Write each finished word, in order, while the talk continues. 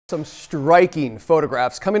Some striking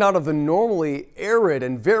photographs coming out of the normally arid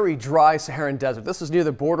and very dry Saharan desert. This is near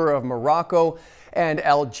the border of Morocco and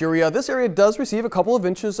Algeria. This area does receive a couple of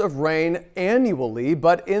inches of rain annually,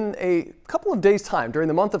 but in a couple of days' time, during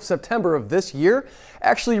the month of September of this year,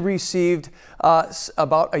 actually received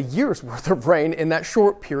about a year's worth of rain in that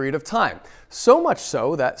short period of time. So much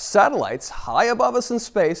so that satellites high above us in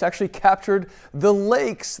space actually captured the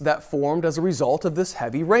lakes that formed as a result of this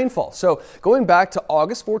heavy rainfall. So going back to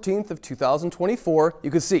August 14th of 2024,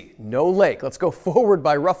 you can see no lake. Let's go forward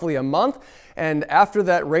by roughly a month. And after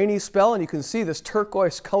that rainy spell, and you can see this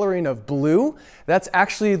turquoise coloring of blue, that's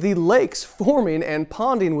actually the lakes forming and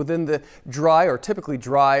ponding within the dry or typically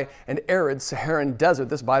dry and arid Saharan desert.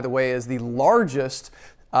 This, by the way, is the largest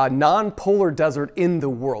non-polar desert in the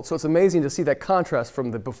world. So it's amazing to see that contrast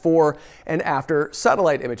from the before and after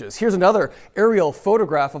satellite images. Here's another aerial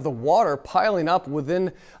photograph of the water piling up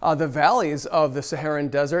within the valleys of the Saharan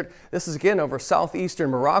desert. This is again over southeastern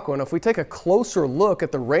Morocco. And if we take a closer look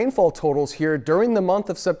at the rainfall totals here during the month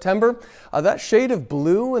of September, that shade of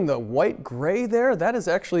blue and the white gray there, that is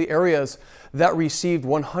actually areas that received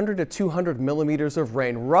 100 to 200 millimeters of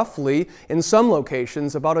rain, roughly in some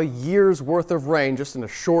locations about a year's worth of rain just in a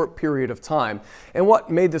short period of time. And what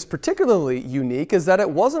made this particularly unique is that it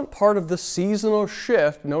wasn't part of the seasonal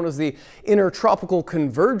shift known as the intertropical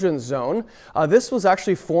convergence zone. This was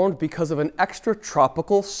actually formed because of an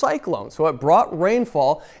extratropical cyclone. So it brought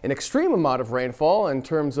rainfall, an extreme amount of rainfall in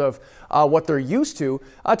terms of what they're used to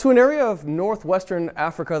an area of northwestern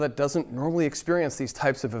Africa that doesn't normally experience these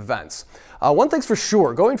types of events. One thing's for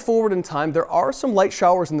sure, going forward in time, there are some light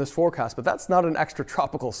showers in this forecast, but that's not an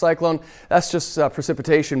extratropical cyclone. That's just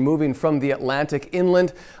precipitation moving from the Atlantic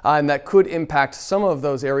inland, and that could impact some of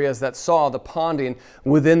those areas that saw the ponding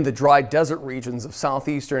within the dry desert regions of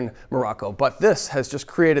southeastern Morocco. But this has just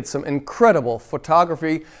created some incredible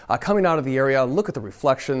photography coming out of the area. Look at the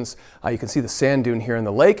reflections. You can see the sand dune here in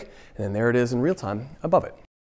the lake, and then there it is in real time above it.